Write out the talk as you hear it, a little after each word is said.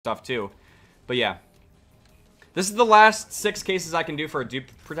stuff too. But yeah. This is the last 6 cases I can do for a dupe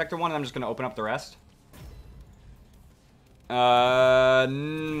protector one, and I'm just going to open up the rest.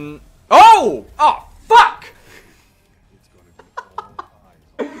 Oh! Oh, fuck!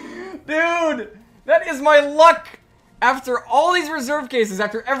 Dude! That is my luck! After all these reserve cases,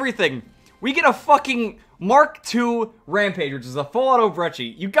 after everything, we get a fucking Mark II Rampage, which is a full auto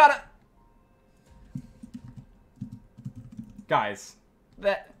Brecci. You gotta... Guys,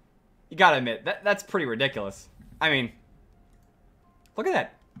 you gotta admit, that's pretty ridiculous. I mean, look at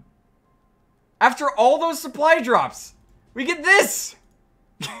that. After all those supply drops, we get this!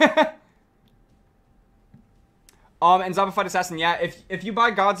 And Zombified Assassin, yeah, if you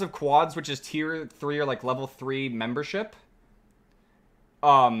buy Gods of Quads, which is tier 3 or like level 3 membership,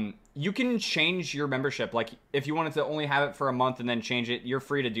 you can change your membership. Like, if you wanted to only have it for a month and then change it, you're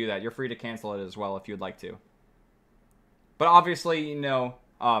free to do that. You're free to cancel it as well if you'd like to. But obviously, you know,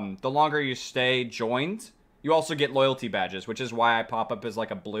 the longer you stay joined, you also get loyalty badges, which is why I pop up as like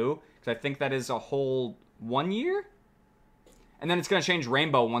a blue, because I think that is a whole 1 year? And then it's going to change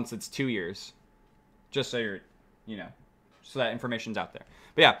rainbow once it's 2 years. Just so you're, you know, so that information's out there.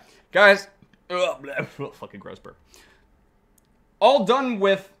 But yeah, guys, fucking gross burp. All done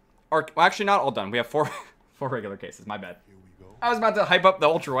with our, well, actually not all done. We have four regular cases, my bad. Here we go. I was about to hype up the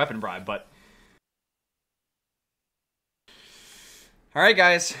Ultra Weapon Bribe, but... Alright,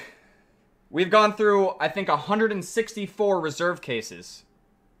 guys. We've gone through, I think, 164 reserve cases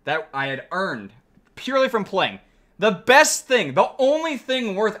that I had earned purely from playing. The best thing, the only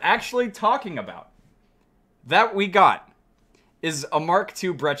thing worth actually talking about that we got is a Mark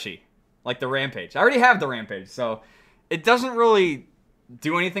II Brecci, like the Rampage. I already have the Rampage, so it doesn't really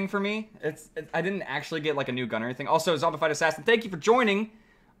do anything for me. I didn't actually get like a new gun or anything. Also, Zombified Assassin, thank you for joining.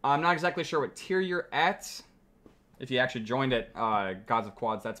 I'm not exactly sure what tier you're at. If you actually joined at Gods of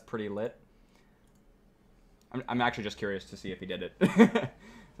Quads, that's pretty lit. I'm actually just curious to see if he did it. So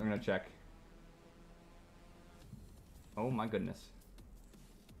I'm gonna check. Oh my goodness.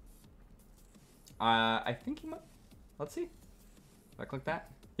 I think he might... Let's see. If I click that.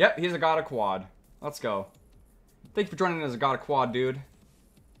 Yep, he's a God of Quad. Let's go. Thank you for joining as a God of Quad, dude.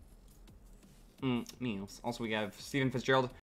 Also, we have Steven Fitzgerald.